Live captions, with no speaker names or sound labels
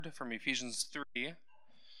from Ephesians 3,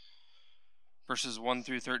 verses 1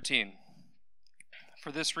 through 13.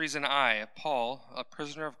 For this reason I, Paul, a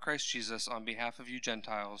prisoner of Christ Jesus, on behalf of you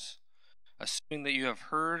Gentiles, assuming that you have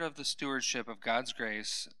heard of the stewardship of God's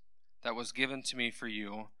grace that was given to me for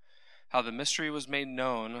you, how the mystery was made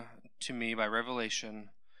known to me by revelation,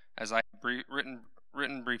 as I have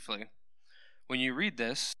written briefly. When you read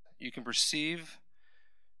this, you can perceive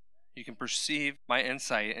my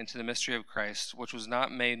insight into the mystery of Christ, which was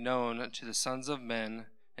not made known to the sons of men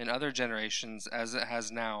in other generations, as it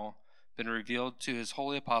has now been revealed to his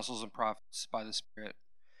holy apostles and prophets by the Spirit.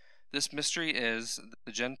 This mystery is that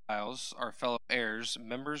the Gentiles are fellow heirs,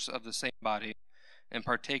 members of the same body, and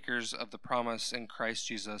partakers of the promise in Christ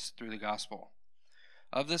Jesus through the gospel.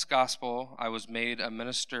 Of this gospel I was made a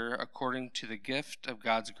minister according to the gift of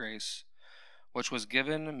God's grace, which was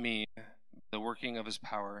given me by the working of his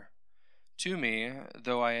power. To me,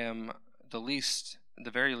 though I am the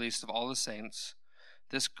very least of all the saints,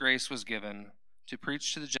 this grace was given to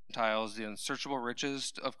preach to the Gentiles the unsearchable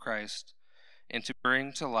riches of Christ, and to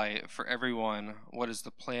bring to light for everyone what is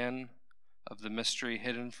the plan of the mystery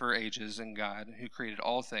hidden for ages in God, who created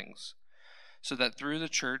all things, so that through the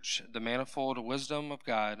church the manifold wisdom of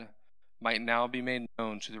God might now be made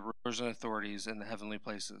known to the rulers and authorities in the heavenly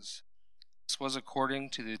places. This was according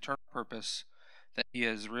to the eternal purpose that he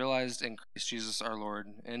has realized in Christ Jesus our Lord,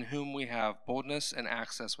 in whom we have boldness and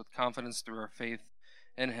access with confidence through our faith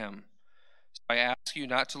in him. So I ask you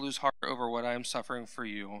not to lose heart over what I am suffering for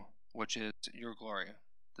you, which is your glory.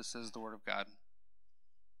 This is the word of God.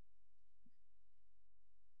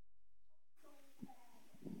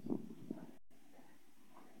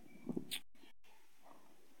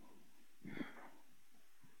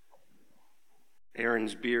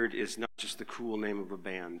 Aaron's beard is not just the cool name of a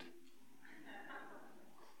band.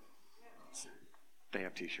 They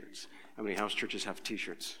have t-shirts. How many house churches have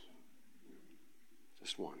t-shirts?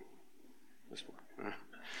 Just one. Just one.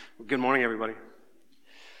 Well, good morning, everybody.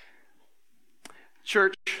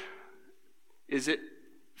 Church, is it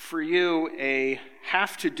for you a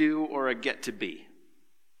have to do or a get to be?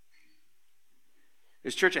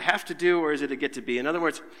 Is church a have to do or is it a get to be? In other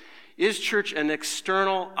words, is church an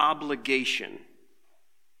external obligation,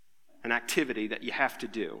 an activity that you have to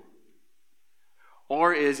do?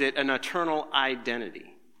 Or is it an eternal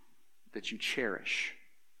identity that you cherish?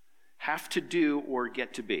 Have to do or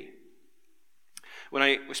get to be? When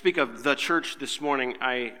I speak of the church this morning,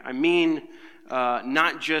 I mean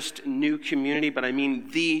not just New Community, but I mean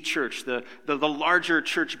the church, the larger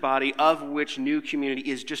church body of which New Community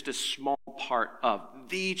is just a small part of.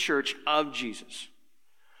 The church of Jesus.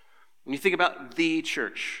 When you think about the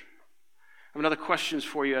church, I have another questions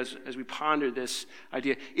for you as we ponder this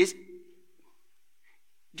idea.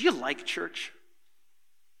 Do you like church?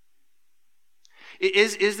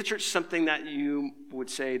 Is the church something that you would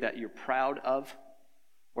say that you're proud of?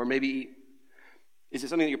 Or maybe, is it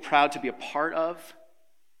something that you're proud to be a part of?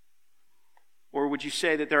 Or would you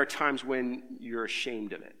say that there are times when you're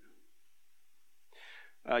ashamed of it?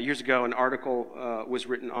 Years ago, an article was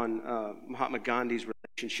written on Mahatma Gandhi's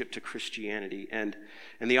relationship to Christianity. And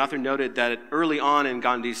the author noted that early on in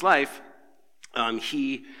Gandhi's life,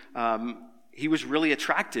 he was really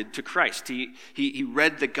attracted to Christ. He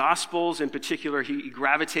read the Gospels in particular. He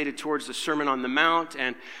gravitated towards the Sermon on the Mount,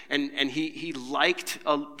 and he liked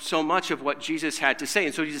so much of what Jesus had to say.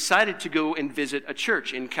 And so he decided to go and visit a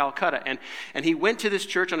church in Calcutta. And he went to this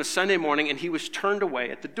church on a Sunday morning, and he was turned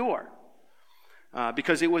away at the door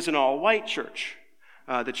because it was an all-white church.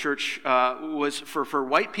 The church was for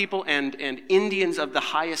white people and Indians of the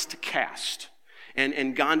highest caste.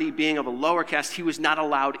 And Gandhi being of a lower caste, he was not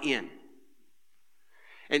allowed in.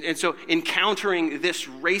 And so encountering this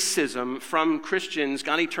racism from Christians,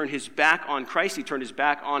 Gandhi turned his back on Christ, he turned his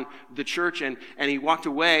back on the church, and he walked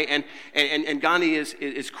away. And Gandhi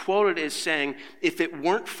is quoted as saying, if it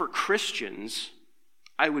weren't for Christians,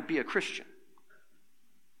 I would be a Christian.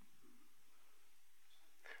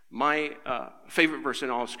 My favorite verse in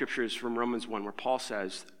all of Scripture is from Romans 1, where Paul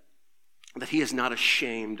says that he is not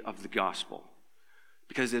ashamed of the gospel,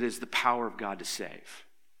 because it is the power of God to save.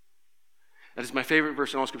 That is my favorite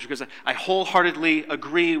verse in all Scripture, because I wholeheartedly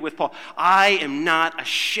agree with Paul. I am not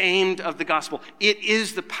ashamed of the gospel. It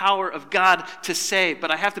is the power of God to save.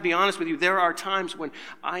 But I have to be honest with you, there are times when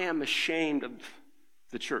I am ashamed of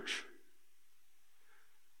the church.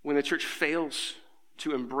 When the church fails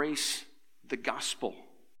to embrace the gospel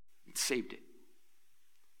that saved it.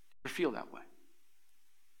 You ever feel that way?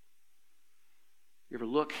 You ever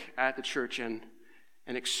look at the church and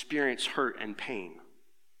experience hurt and pain?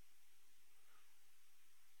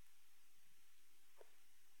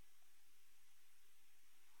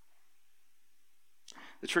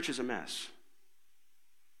 The church is a mess.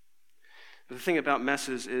 But the thing about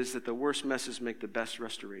messes is that the worst messes make the best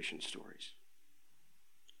restoration stories.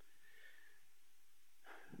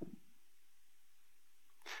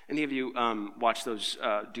 Any of you watch those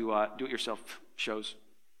do-it-yourself shows,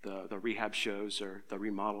 the rehab shows or the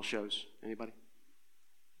remodel shows? Anybody?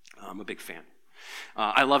 I'm a big fan.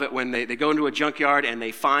 I love it when they go into a junkyard and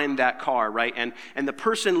they find that car, right? And the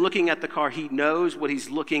person looking at the car, he knows what he's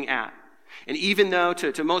looking at. And even though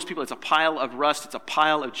to most people it's a pile of rust, it's a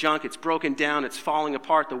pile of junk, it's broken down, it's falling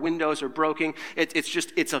apart, the windows are broken,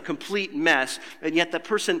 it's a complete mess, and yet the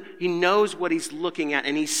person, he knows what he's looking at,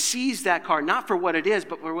 and he sees that car not for what it is,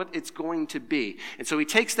 but for what it's going to be. And so he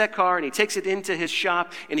takes that car and he takes it into his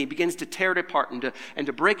shop and he begins to tear it apart and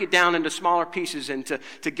to break it down into smaller pieces and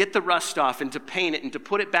to get the rust off and to paint it and to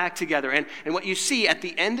put it back together. And what you see at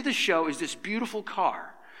the end of the show is this beautiful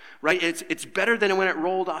car. Right? It's better than when it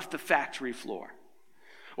rolled off the factory floor.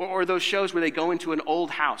 Or those shows where they go into an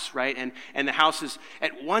old house, right? And the house is,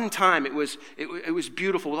 at one time, it was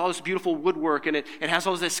beautiful with all this beautiful woodwork, and it has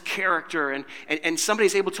all this character, and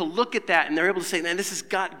somebody's able to look at that, and they're able to say, man, this has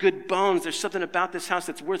got good bones. There's something about this house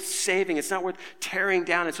that's worth saving. It's not worth tearing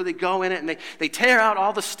down. And so they go in it, and they tear out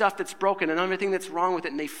all the stuff that's broken and everything that's wrong with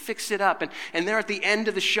it, and they fix it up. And there at the end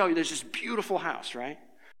of the show, there's this beautiful house, right?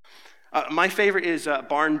 My favorite is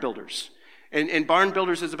Barn Builders. And Barn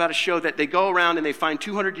Builders is about a show that they go around and they find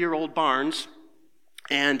 200-year-old barns.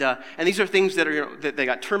 And these are things that are, that they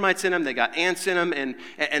got termites in them, they got ants in them, and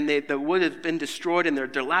the wood has been destroyed and they're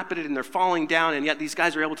dilapidated and they're falling down. And yet these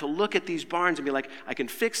guys are able to look at these barns and be like, I can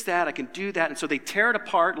fix that, I can do that. And so they tear it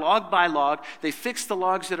apart, log by log. They fix the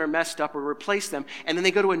logs that are messed up or replace them. And then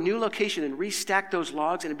they go to a new location and restack those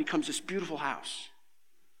logs, and it becomes this beautiful house.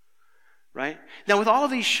 Right? Now, with all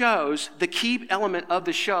of these shows, the key element of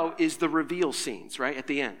the show is the reveal scenes, right, at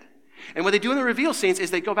the end. And what they do in the reveal scenes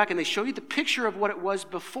is they go back and they show you the picture of what it was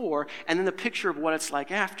before and then the picture of what it's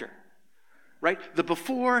like after. Right? The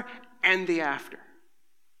before and the after.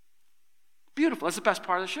 Beautiful. That's the best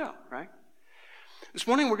part of the show, right? This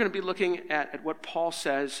morning we're going to be looking at what Paul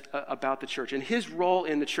says about the church and his role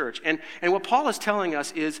in the church. And what Paul is telling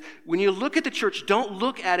us is when you look at the church, don't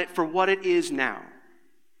look at it for what it is now.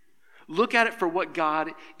 Look at it for what God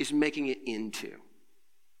is making it into.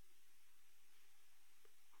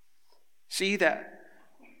 See that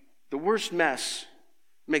the worst mess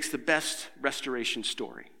makes the best restoration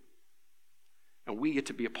story. And we get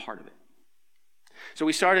to be a part of it. So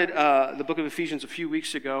we started the book of Ephesians a few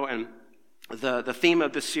weeks ago, and the theme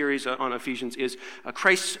of this series on Ephesians is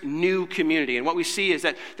Christ's new community. And what we see is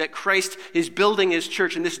that Christ is building his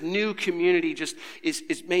church, and this new community just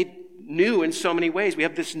is made new in so many ways. We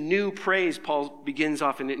have this new praise Paul begins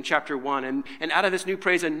off in chapter 1. And out of this new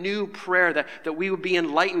praise, a new prayer that we would be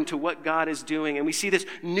enlightened to what God is doing. And we see this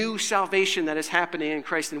new salvation that is happening in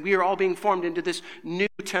Christ. And we are all being formed into this new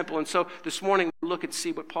temple. And so this morning, we look and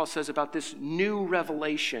see what Paul says about this new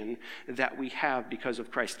revelation that we have because of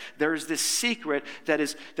Christ. There is this secret that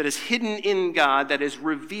is hidden in God, that is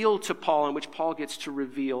revealed to Paul, and which Paul gets to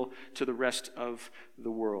reveal to the rest of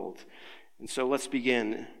the world. And so let's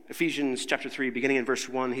begin. Ephesians chapter 3, beginning in verse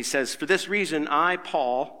 1, he says, "For this reason, I,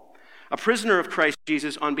 Paul, a prisoner of Christ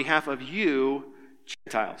Jesus, on behalf of you,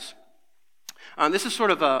 Gentiles." This is sort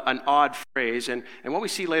of an odd phrase, and what we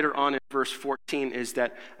see later on in verse 14 is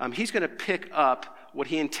that he's going to pick up what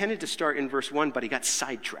he intended to start in verse 1, but he got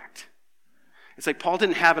sidetracked. It's like Paul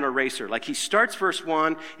didn't have an eraser. Like he starts verse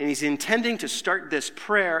 1, and he's intending to start this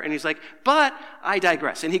prayer, and he's like, but I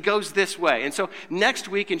digress. And he goes this way. And so next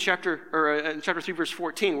week in chapter 3, verse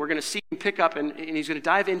 14, we're going to see him pick up, and he's going to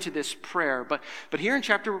dive into this prayer. But here in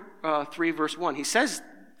chapter 3, verse 1, he says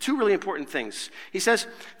two really important things. He says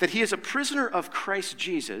that he is a prisoner of Christ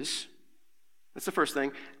Jesus. That's the first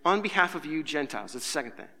thing. On behalf of you Gentiles. That's the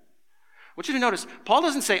second thing. I want you to notice, Paul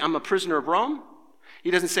doesn't say, I'm a prisoner of Rome. He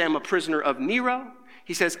doesn't say, I'm a prisoner of Nero.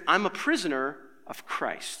 He says, I'm a prisoner of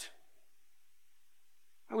Christ.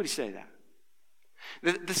 Why would he say that?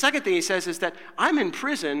 The second thing he says is that I'm in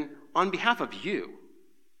prison on behalf of you.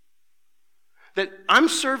 That I'm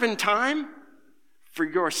serving time for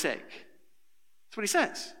your sake. That's what he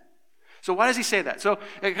says. So why does he say that? So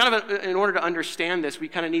in order to understand this, we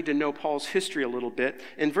kind of need to know Paul's history a little bit.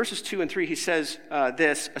 In verses 2 and 3, he says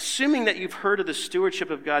this, assuming that you've heard of the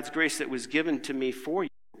stewardship of God's grace that was given to me for you,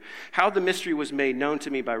 how the mystery was made known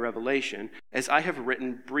to me by revelation, as I have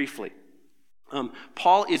written briefly.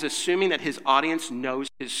 Paul is assuming that his audience knows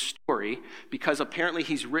his story because apparently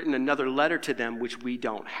he's written another letter to them which we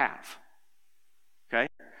don't have. Okay?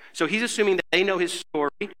 So he's assuming that they know his story.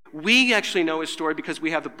 We actually know his story because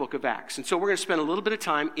we have the book of Acts. And so we're going to spend a little bit of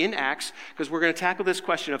time in Acts because we're going to tackle this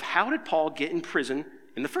question of how did Paul get in prison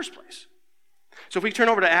in the first place? So if we turn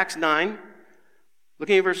over to Acts 9,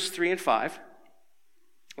 looking at verses 3 and 5,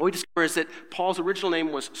 what we discover is that Paul's original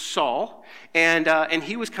name was Saul, and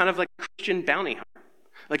he was kind of like a Christian bounty hunter.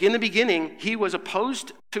 Like in the beginning, he was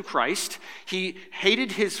opposed to Christ. He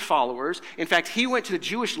hated his followers. In fact, he went to the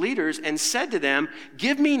Jewish leaders and said to them,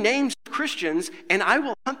 "Give me names of Christians and I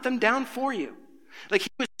will hunt them down for you." Like he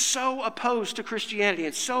was so opposed to Christianity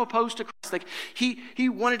and so opposed to Christ. Like he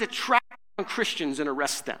wanted to track down Christians and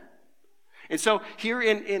arrest them. And so here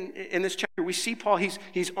in this chapter, we see Paul,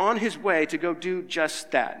 he's on his way to go do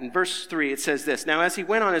just that. In verse 3, it says this, "Now as he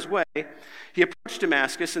went on his way, he approached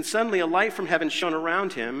Damascus, and suddenly a light from heaven shone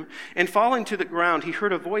around him. And falling to the ground, he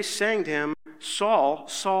heard a voice saying to him, 'Saul,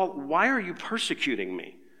 Saul, why are you persecuting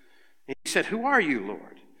me?' And he said, 'Who are you,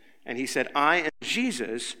 Lord?' And he said, 'I am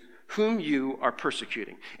Jesus, whom you are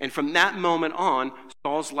persecuting.'" And from that moment on,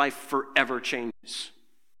 Saul's life forever changes.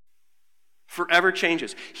 Forever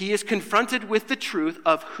changes. He is confronted with the truth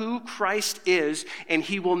of who Christ is, and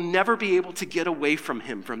he will never be able to get away from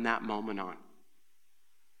him from that moment on.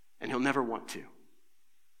 And he'll never want to.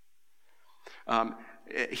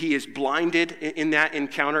 He is blinded in that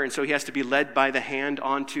encounter, and so he has to be led by the hand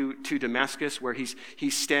on to Damascus, where he's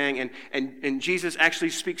staying. And Jesus actually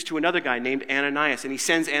speaks to another guy named Ananias, and he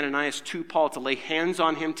sends Ananias to Paul to lay hands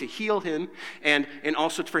on him, to heal him, and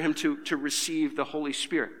also for him to receive the Holy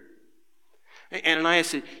Spirit.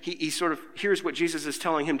 Ananias, he sort of hears what Jesus is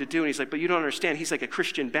telling him to do, and he's like, "But you don't understand. He's like a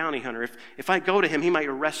Christian bounty hunter. If I go to him, he might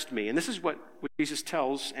arrest me." And this is what Jesus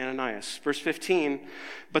tells Ananias. Verse 15,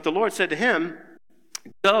 "But the Lord said to him,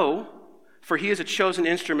 'Go, for he is a chosen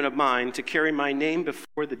instrument of mine to carry my name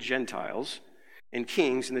before the Gentiles and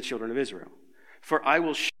kings and the children of Israel. For I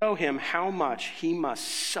will show him how much he must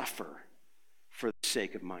suffer for the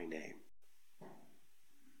sake of my name.'"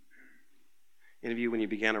 Any of you, when you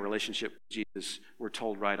began a relationship with Jesus, were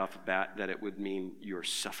told right off the bat that it would mean you're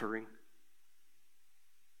suffering?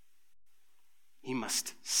 He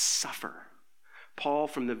must suffer. Paul,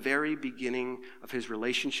 from the very beginning of his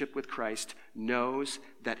relationship with Christ, knows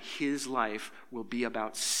that his life will be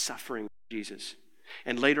about suffering with Jesus.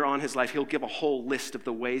 And later on in his life, he'll give a whole list of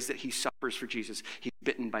the ways that he suffers for Jesus. He's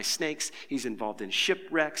bitten by snakes. He's involved in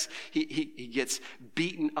shipwrecks. He gets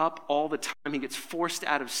beaten up all the time. He gets forced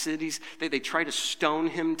out of cities. They try to stone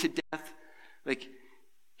him to death. Like,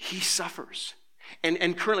 he suffers.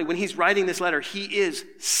 And currently, when he's writing this letter, he is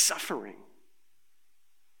suffering.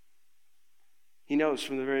 He knows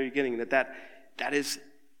from the very beginning that is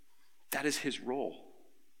his role.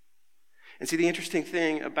 And see, the interesting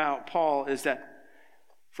thing about Paul is that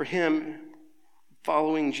for him,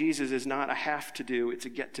 following Jesus is not a have to do, it's a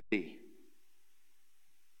get to be.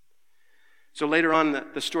 So later on,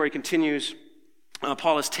 the story continues.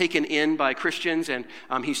 Paul is taken in by Christians, and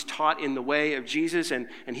he's taught in the way of Jesus, and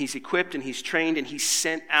he's equipped, and he's trained, and he's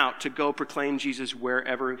sent out to go proclaim Jesus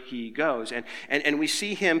wherever he goes. And we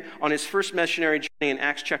see him on his first missionary journey in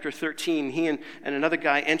Acts chapter 13. He and another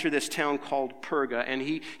guy enter this town called Perga, and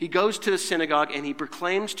he goes to the synagogue, and he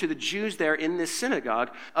proclaims to the Jews there in this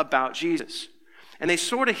synagogue about Jesus. And they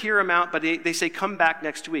sort of hear him out, but they say, "Come back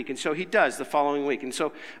next week." And so he does the following week. And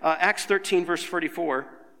so Acts 13, verse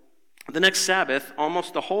 44, "The next Sabbath,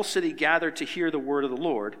 almost the whole city gathered to hear the word of the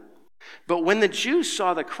Lord. But when the Jews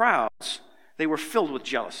saw the crowds, they were filled with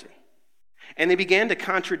jealousy. And they began to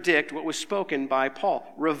contradict what was spoken by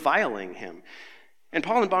Paul, reviling him. And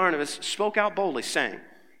Paul and Barnabas spoke out boldly, saying,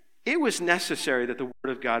 'It was necessary that the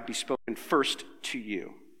word of God be spoken first to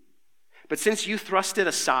you. But since you thrust it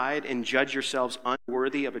aside and judge yourselves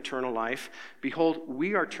unworthy of eternal life, behold,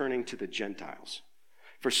 we are turning to the Gentiles.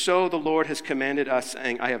 For so the Lord has commanded us,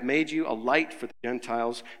 saying, I have made you a light for the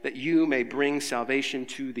Gentiles, that you may bring salvation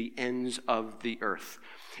to the ends of the earth.'"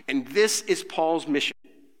 And this is Paul's mission.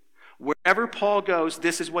 Wherever Paul goes,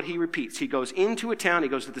 this is what he repeats. He goes into a town, he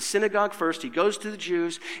goes to the synagogue first, he goes to the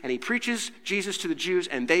Jews, and he preaches Jesus to the Jews,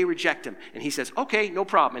 and they reject him. And he says, "Okay, no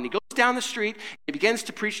problem." And he goes down the street, and he begins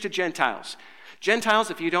to preach to Gentiles.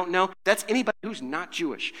 Gentiles, if you don't know, that's anybody who's not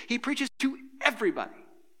Jewish. He preaches to everybody.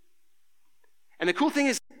 And the cool thing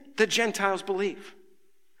is, the Gentiles believe.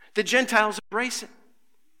 The Gentiles embrace it.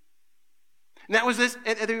 And that was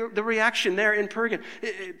the reaction there in Perga.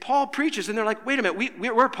 Paul preaches, and they're like, "Wait a minute,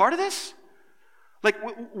 we're a part of this? Like,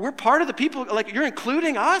 we're part of the people, like, you're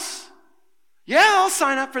including us? Yeah, I'll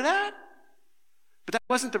sign up for that." But that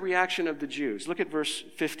wasn't the reaction of the Jews. Look at verse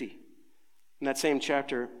 50 in that same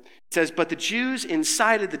chapter. It says, "But the Jews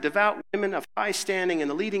incited the devout women of high standing and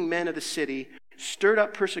the leading men of the city, stirred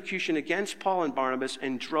up persecution against Paul and Barnabas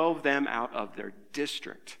and drove them out of their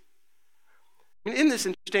district. And isn't this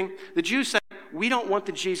interesting? The Jews said, we don't want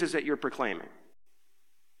the Jesus that you're proclaiming,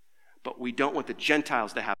 but we don't want the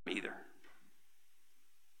Gentiles to have him either.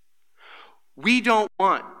 We don't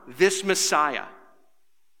want this Messiah,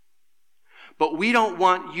 but we don't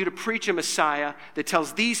want you to preach a Messiah that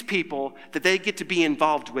tells these people that they get to be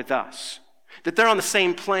involved with us, that they're on the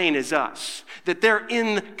same plane as us, that they're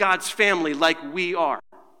in God's family like we are.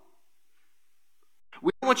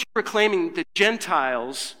 We don't want you proclaiming the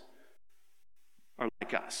Gentiles are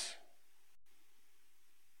like us.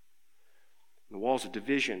 The walls of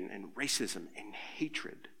division and racism and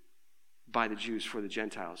hatred by the Jews for the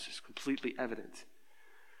Gentiles is completely evident.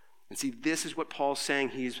 And see, this is what Paul's saying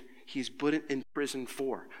he's put in prison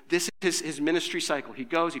for. This is his ministry cycle. He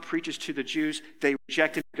goes, he preaches to the Jews, they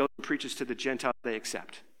reject him, he goes and preaches to the Gentiles, they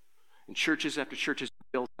accept. And churches after churches are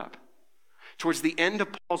built up. Towards the end of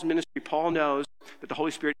Paul's ministry, Paul knows that the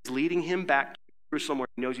Holy Spirit is leading him back to Jerusalem, where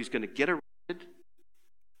he knows he's going to get arrested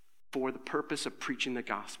for the purpose of preaching the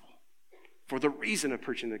gospel, for the reason of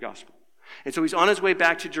preaching the gospel. And so he's on his way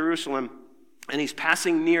back to Jerusalem, and he's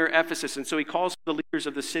passing near Ephesus. And so he calls the leaders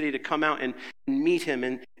of the city to come out and meet him.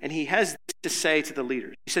 And he has this to say to the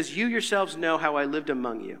leaders. He says, you yourselves know how I lived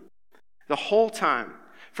among you the whole time,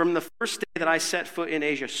 from the first day that I set foot in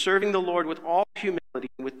Asia, serving the Lord with all humility,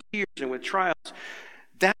 and with tears and with trials.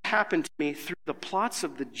 That happened to me through the plots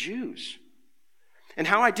of the Jews. And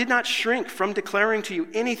how I did not shrink from declaring to you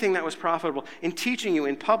anything that was profitable, in teaching you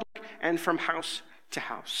in public and from house to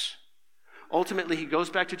house. Ultimately, he goes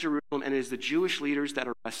back to Jerusalem, and it is the Jewish leaders that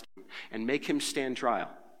arrest him and make him stand trial.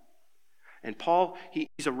 And Paul, he's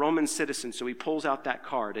a Roman citizen, so he pulls out that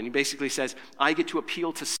card, and he basically says, I get to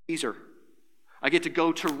appeal to Caesar. I get to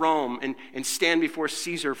go to Rome and stand before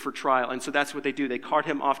Caesar for trial. And so that's what they do. They cart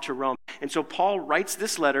him off to Rome. And so Paul writes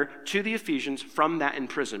this letter to the Ephesians from that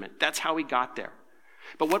imprisonment. That's how he got there.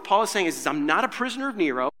 But what Paul is saying is I'm not a prisoner of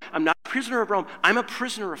Nero. I'm not a prisoner of Rome. I'm a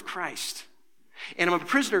prisoner of Christ. And I'm a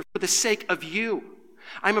prisoner for the sake of you.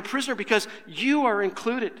 I'm a prisoner because you are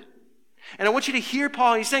included. And I want you to hear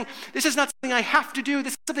Paul. He's saying, this is not something I have to do.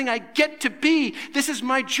 This is something I get to be. This is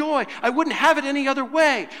my joy. I wouldn't have it any other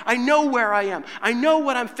way. I know where I am. I know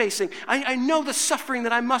what I'm facing. I know the suffering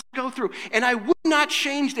that I must go through. And I would not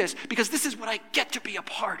change this because this is what I get to be a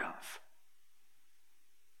part of.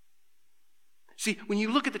 See, when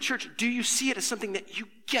you look at the church, do you see it as something that you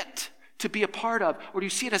get to be a part of, or do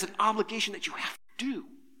you see it as an obligation that you have to do?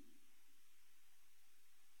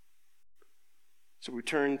 So we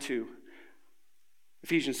turn to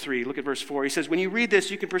Ephesians 3. Look at verse 4. He says, when you read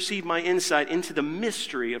this, you can perceive my insight into the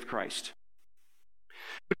mystery of Christ,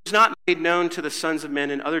 which is not made known to the sons of men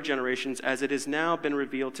in other generations, as it has now been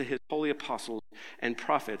revealed to his holy apostles and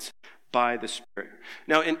prophets by the Spirit.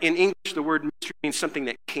 Now, in English, the word mystery means something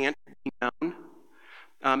that can't be known.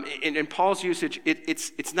 In Paul's usage,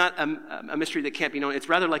 it's not a mystery that can't be known. It's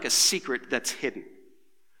rather like a secret that's hidden.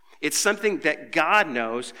 It's something that God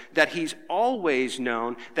knows, that he's always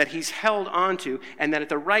known, that he's held on to, and that at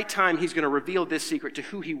the right time he's going to reveal this secret to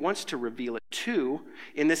who he wants to reveal it to.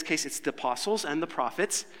 In this case, it's the apostles and the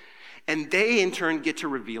prophets, and they in turn get to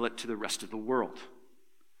reveal it to the rest of the world.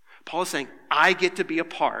 Paul is saying, I get to be a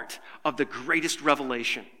part of the greatest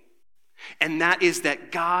revelation. And that is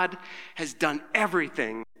that God has done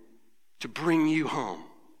everything to bring you home.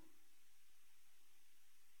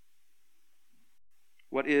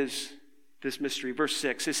 What is this mystery? Verse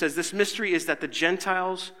 6, it says, this mystery is that the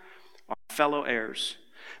Gentiles are fellow heirs,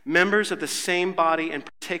 members of the same body and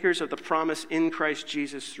partakers of the promise in Christ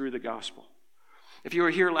Jesus through the gospel. If you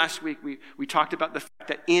were here last week, we talked about the fact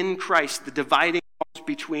that in Christ, the dividing walls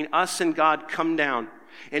between us and God come down.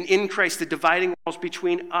 And in Christ, the dividing walls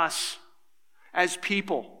between us as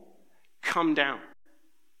people come down.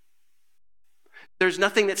 There's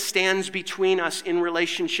nothing that stands between us in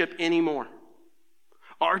relationship anymore.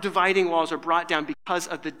 Our dividing walls are brought down because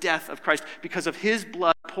of the death of Christ, because of his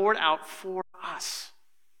blood poured out for us.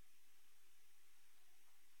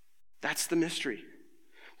 That's the mystery.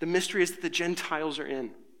 The mystery is that the Gentiles are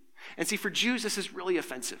in. And see, for Jews, this is really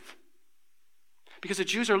offensive. Because the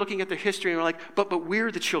Jews are looking at their history and are like, but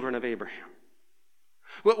we're the children of Abraham.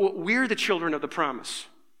 We're the children of the promise.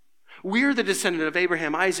 We're the descendant of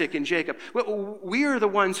Abraham, Isaac, and Jacob. We are the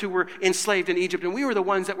ones who were enslaved in Egypt, and we were the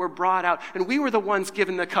ones that were brought out, and we were the ones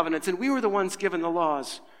given the covenants, and we were the ones given the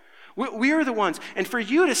laws. We are the ones. And for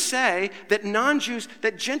you to say that non-Jews,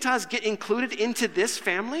 that Gentiles get included into this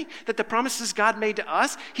family, that the promises God made to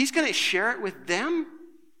us, he's going to share it with them?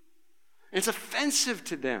 And it's offensive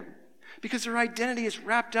to them. because their identity is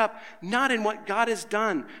wrapped up not in what God has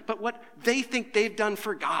done, but what they think they've done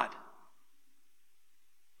for God.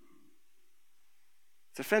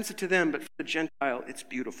 It's offensive to them, but for the Gentile, it's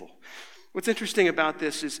beautiful. What's interesting about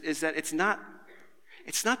this is that it's not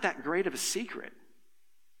that great of a secret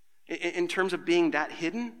in terms of being that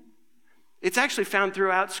hidden. It's actually found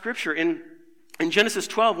throughout Scripture. In Genesis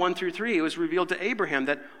 12, 1 through 3, it was revealed to Abraham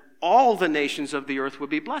that all the nations of the earth would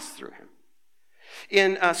be blessed through him.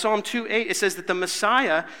 In Psalm 2:8, it says that the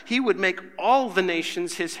Messiah, he would make all the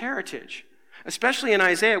nations his heritage. Especially in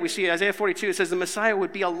Isaiah, we see Isaiah 42, it says the Messiah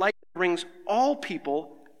would be a light that brings all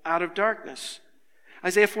people out of darkness.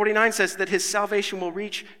 Isaiah 49 says that his salvation will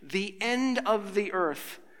reach the end of the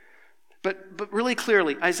earth. But really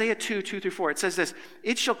clearly, Isaiah 2 through 4, it says this,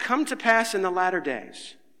 "It shall come to pass in the latter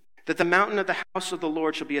days that the mountain of the house of the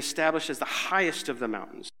Lord shall be established as the highest of the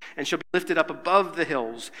mountains, and shall be lifted up above the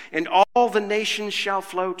hills, and all the nations shall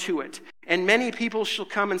flow to it. And many people shall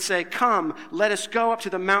come and say, 'Come, let us go up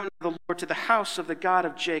to the mountain of the Lord, to the house of the God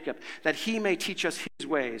of Jacob, that he may teach us his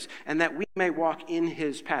ways, and that we may walk in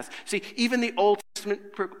his paths.'" See, even the Old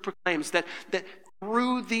Testament proclaims that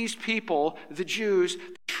through these people, the Jews,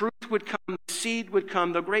 the truth would come, the seed would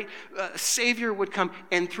come, the great Savior would come,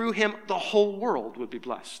 and through him, the whole world would be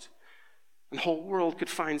blessed. And the whole world could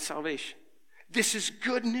find salvation. This is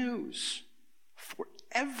good news for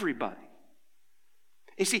everybody.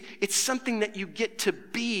 You see, it's something that you get to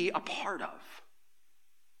be a part of.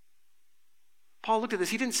 Paul looked at this.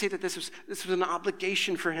 He didn't say that this was an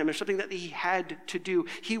obligation for him or something that he had to do.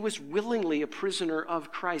 He was willingly a prisoner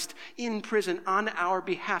of Christ in prison on our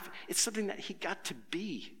behalf. It's something that he got to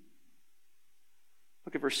be.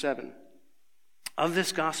 Look at verse 7. "Of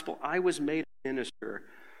this gospel I was made a minister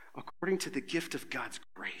according to the gift of God's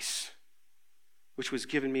grace, which was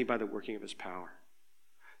given me by the working of his power."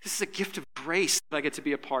 This is a gift of grace that I get to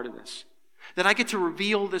be a part of this, that I get to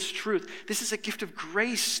reveal this truth. This is a gift of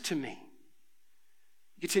grace to me.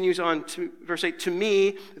 He continues on to verse 8, "To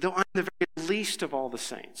me, though I'm the very least of all the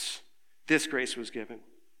saints, this grace was given,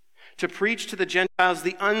 to preach to the Gentiles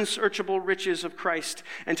the unsearchable riches of Christ,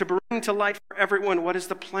 and to bring to light for everyone what is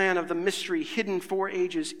the plan of the mystery hidden for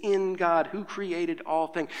ages in God, who created all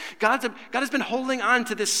things." God has been holding on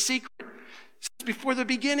to this secret since before the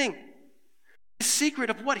beginning. The secret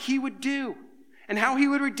of what he would do and how he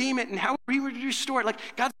would redeem it and how he would restore it.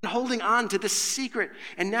 Like, God's been holding on to this secret,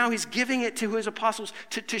 and now he's giving it to his apostles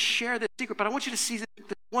to share this secret. But I want you to see this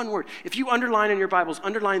one word. If you underline in your Bibles,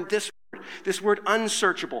 underline this word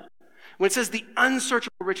unsearchable. When it says the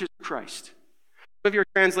unsearchable riches of Christ. Some of your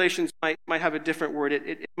translations might have a different word.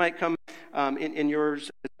 It might come in yours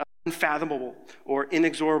unfathomable or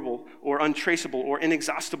inexorable or untraceable or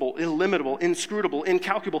inexhaustible, illimitable, inscrutable,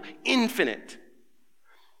 incalculable, infinite.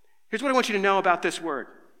 Here's what I want you to know about this word.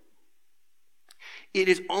 It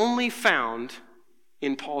is only found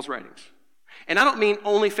in Paul's writings. And I don't mean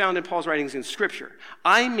only found in Paul's writings in Scripture.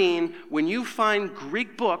 I mean when you find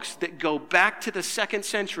Greek books that go back to the 2nd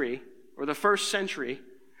century or the 1st century,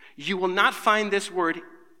 you will not find this word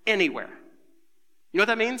anywhere. You know what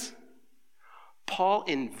that means? Paul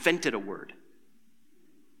invented a word.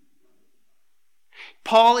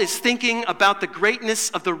 Paul is thinking about the greatness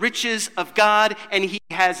of the riches of God, and he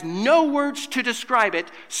has no words to describe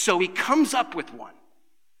it, so he comes up with one.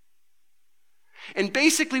 And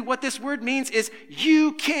basically what this word means is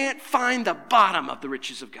you can't find the bottom of the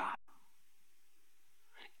riches of God.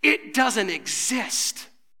 It doesn't exist.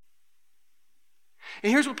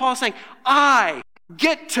 And here's what Paul's saying. I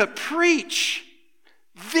get to preach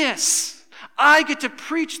this. I get to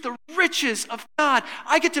preach the riches of God.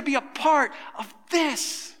 I get to be a part of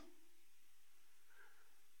this.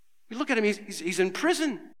 We look at him, he's in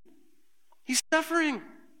prison. He's suffering.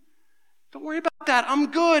 Don't worry about that.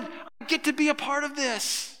 I'm good. I get to be a part of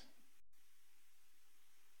this.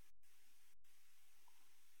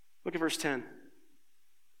 Look at verse 10.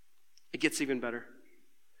 It gets even better.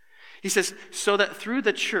 He says, "So that through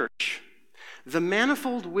the church, the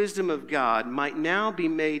manifold wisdom of God might now be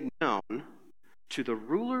made known to the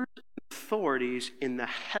rulers and authorities in the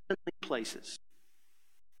heavenly places."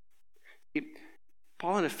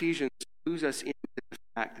 Paul in Ephesians clues us into the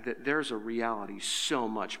fact that there's a reality so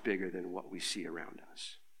much bigger than what we see around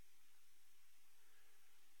us.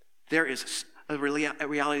 There is a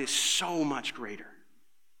reality so much greater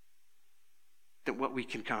than what we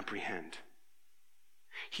can comprehend.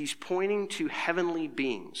 He's pointing to heavenly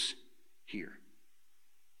beings here.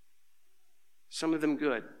 Some of them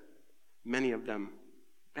good, many of them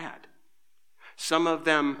bad. Some of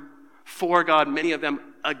them for God, many of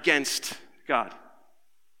them against God.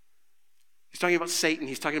 He's talking about Satan.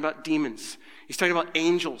 He's talking about demons. He's talking about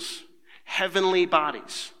angels. heavenly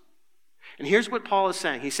bodies. And here's what Paul is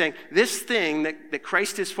saying. He's saying this thing that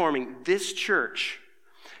Christ is forming, this church,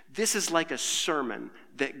 this is like a sermon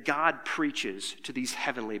that God preaches to these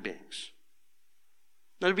heavenly beings.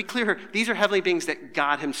 Now, to be clear here, these are heavenly beings that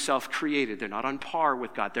God himself created. They're not on par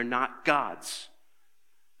with God. They're not gods.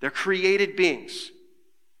 They're created beings.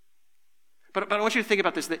 But I want you to think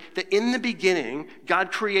about this, that in the beginning,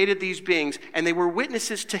 God created these beings, and they were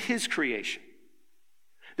witnesses to his creation.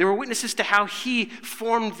 They were witnesses to how he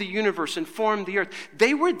formed the universe and formed the earth.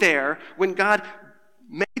 They were there when God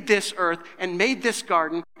made this earth and made this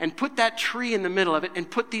garden and put that tree in the middle of it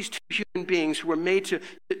and put these two human beings who were made to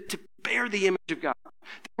bear the image of God.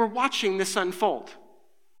 They were watching this unfold.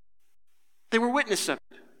 They were witness of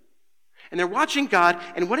it. And they're watching God,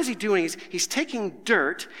 and what is he doing? He's taking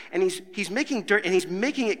dirt, and he's making dirt, and he's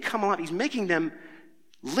making it come alive. He's making them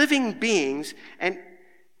living beings, and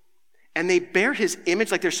they bear his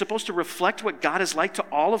image like they're supposed to reflect what God is like to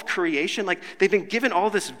all of creation. Like they've been given all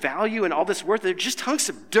this value and all this worth. They're just hunks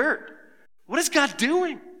of dirt. What is God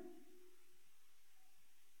doing?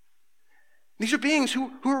 These are beings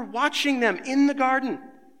who are watching them in the garden.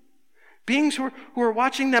 Beings who are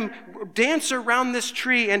watching them dance around this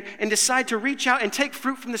tree and decide to reach out and take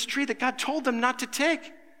fruit from this tree that God told them not to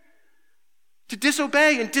take. To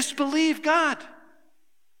disobey and disbelieve God.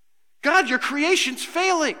 God, your creation's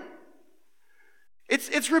failing.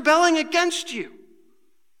 It's rebelling against you.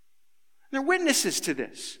 They're witnesses to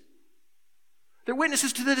this. They're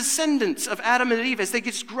witnesses to the descendants of Adam and Eve as they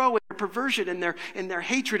just grow in their perversion and their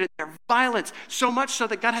hatred and their violence, so much so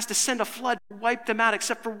that God has to send a flood to wipe them out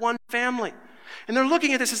except for one family. And they're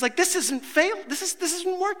looking at this as like, this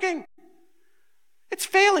isn't working. It's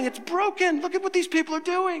failing, it's broken. Look at what these people are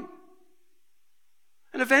doing.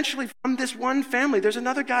 And eventually from this one family, there's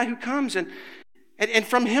another guy who comes and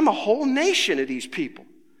from him a whole nation of these people.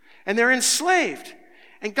 And they're enslaved.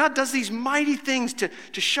 And God does these mighty things to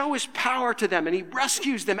show his power to them. And he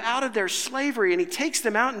rescues them out of their slavery. And he takes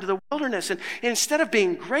them out into the wilderness. And instead of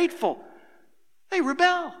being grateful, they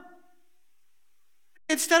rebel.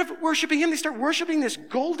 Instead of worshiping him, they start worshiping this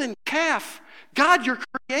golden calf. God, your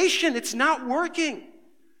creation, it's not working.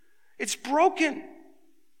 It's broken.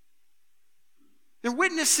 They're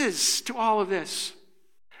witnesses to all of this.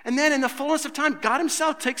 And then in the fullness of time, God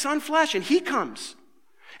himself takes on flesh. And he comes.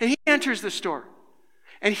 And he enters the story.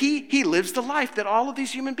 And he lives the life that all of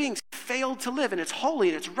these human beings failed to live. And it's holy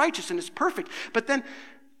and it's righteous and it's perfect. But then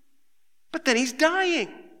he's dying.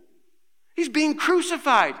 He's being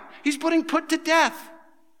crucified. He's being put to death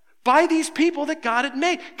by these people that God had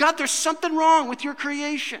made. God, there's something wrong with your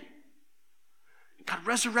creation. God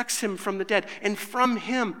resurrects him from the dead. And from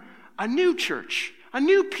him, a new church, a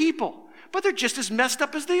new people. But they're just as messed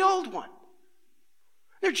up as the old one.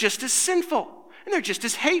 They're just as sinful. And they're just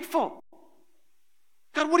as hateful.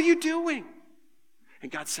 God, what are you doing?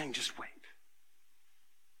 And God's saying, just wait.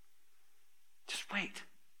 Just wait.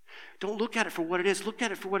 Don't look at it for what it is. Look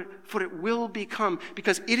at it for what it will become,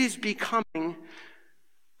 because it is becoming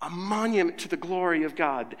a monument to the glory of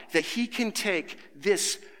God, that he can take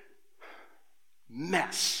this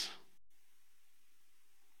mess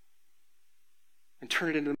and turn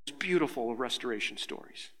it into the most beautiful of restoration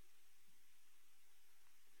stories.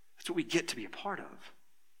 That's what we get to be a part of.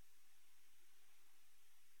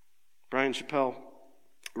 Brian Chappell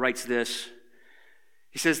writes this.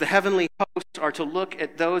 He says, the heavenly hosts are to look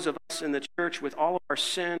at those of us in the church with all of our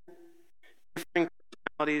sin, differing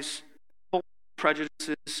personalities,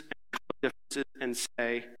 prejudices, and differences, and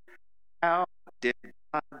say, how did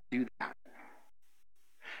God do that?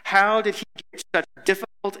 How did he get such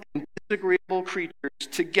difficult and disagreeable creatures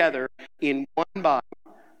together in one body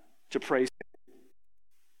to praise him?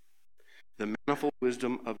 The manifold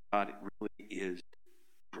wisdom of God really is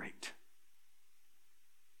great.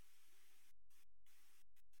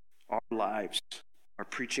 Our lives are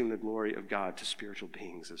preaching the glory of God to spiritual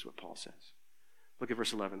beings, is what Paul says. Look at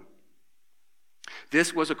verse 11.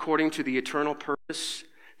 This was according to the eternal purpose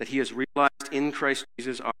that he has realized in Christ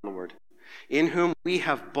Jesus our Lord, in whom we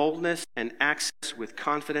have boldness and access with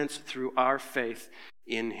confidence through our faith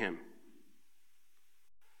in him.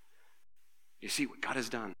 You see what God has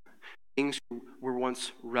done. Beings who were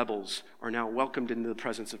once rebels are now welcomed into the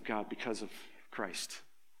presence of God because of Christ.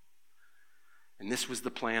 And this was the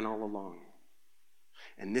plan all along.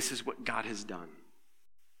 And this is what God has done.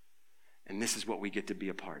 And this is what we get to be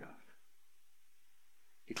a part of.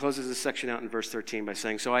 He closes this section out in verse 13 by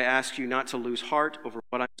saying, so I ask you not to lose heart over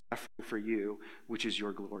what I'm suffering for you, which is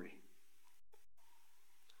your glory.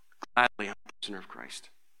 Gladly I'm a prisoner of Christ.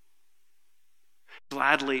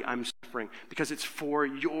 Gladly I'm suffering because it's for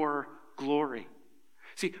your glory.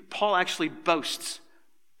 See, Paul actually boasts.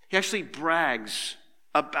 He actually brags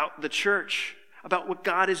about the church, about what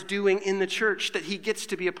God is doing in the church, that he gets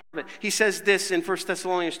to be a part of it. He says this in 1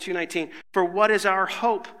 Thessalonians 2:19, "For what is our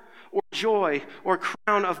hope or joy or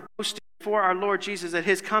crown of boasting for our Lord Jesus at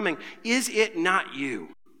his coming? Is it not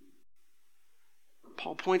you?"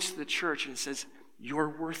 Paul points to the church and says, you're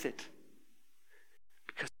worth it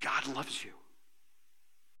because God loves you.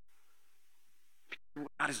 Because of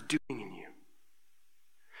what God is doing in you.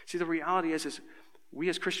 See, the reality is we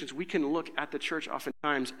as Christians, we can look at the church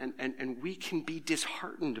oftentimes and we can be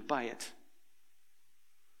disheartened by it.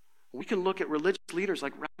 We can look at religious leaders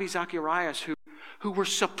like Ravi Zacharias who were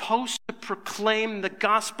supposed to proclaim the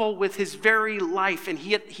gospel with his very life, and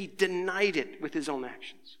yet he denied it with his own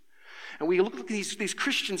actions. And we look at these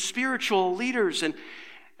Christian spiritual leaders and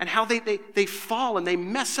how they fall and they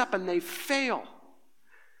mess up and they fail.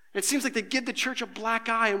 And it seems like they give the church a black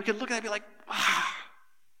eye, and we can look at it and be like, I'm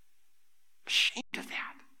ashamed of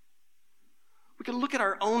that. We can look at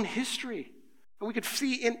our own history, and we could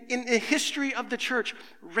see in the history of the church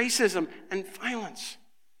racism and violence.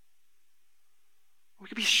 We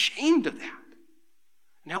could be ashamed of that.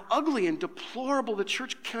 And how ugly and deplorable the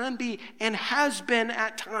church can be and has been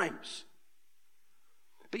at times.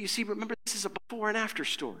 But you see, remember, this is a before and after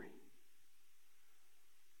story.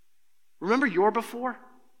 Remember your before?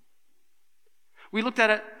 We looked at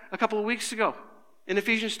it a couple of weeks ago in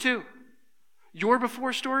Ephesians 2. Your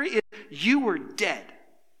before story is you were dead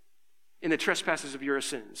in the trespasses of your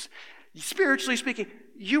sins. Spiritually speaking,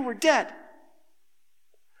 you were dead.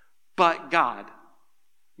 But God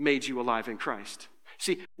made you alive in Christ.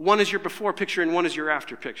 See, one is your before picture and one is your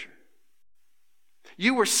after picture.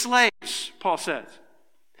 You were slaves, Paul says.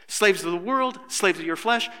 Slaves of the world, slaves of your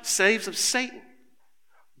flesh, slaves of Satan.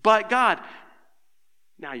 But God,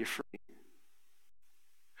 now you're free.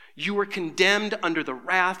 You were condemned under the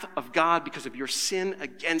wrath of God because of your sin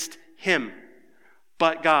against him.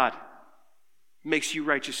 But God makes you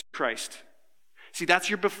righteous in Christ. See, that's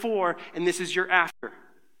your before, and this is your after.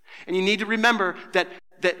 And you need to remember that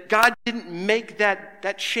God didn't make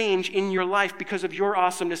that change in your life because of your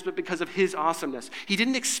awesomeness, but because of his awesomeness. He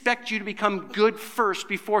didn't expect you to become good first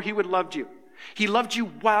before he would love you. He loved you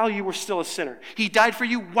while you were still a sinner. He died for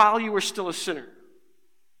you while you were still a sinner.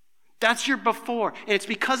 That's your before. And it's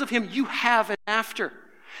because of him you have an after.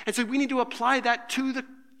 And so we need to apply that to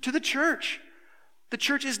the church. The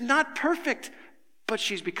church is not perfect, but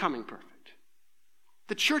she's becoming perfect.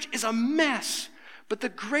 The church is a mess. But the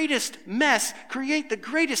greatest mess create the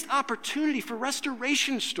greatest opportunity for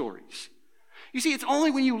restoration stories. You see, it's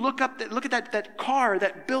only when you look at that car,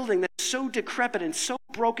 that building that's so decrepit and so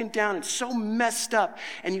broken down and so messed up,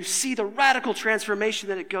 and you see the radical transformation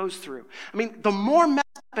that it goes through. I mean, the more messed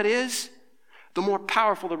up it is, the more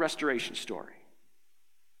powerful the restoration story.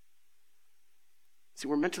 See,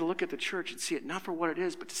 we're meant to look at the church and see it not for what it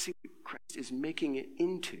is, but to see what Christ is making it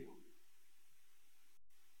into.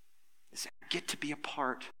 I get to be a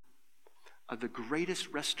part of the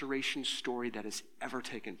greatest restoration story that has ever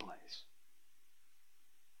taken place.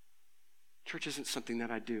 Church isn't something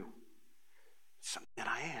that I do. It's something that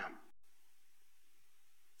I am.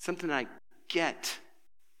 Something I get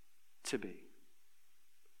to be.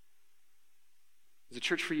 Is the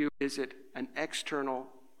church for you, is it an external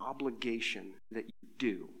obligation that you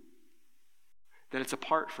do? That it's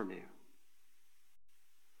apart from you?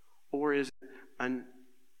 Or is it an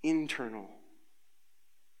internal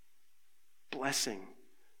blessing,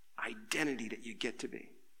 identity that you get to be?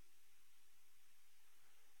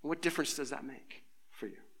 What difference does that make for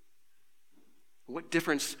you? What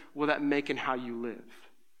difference will that make in how you live?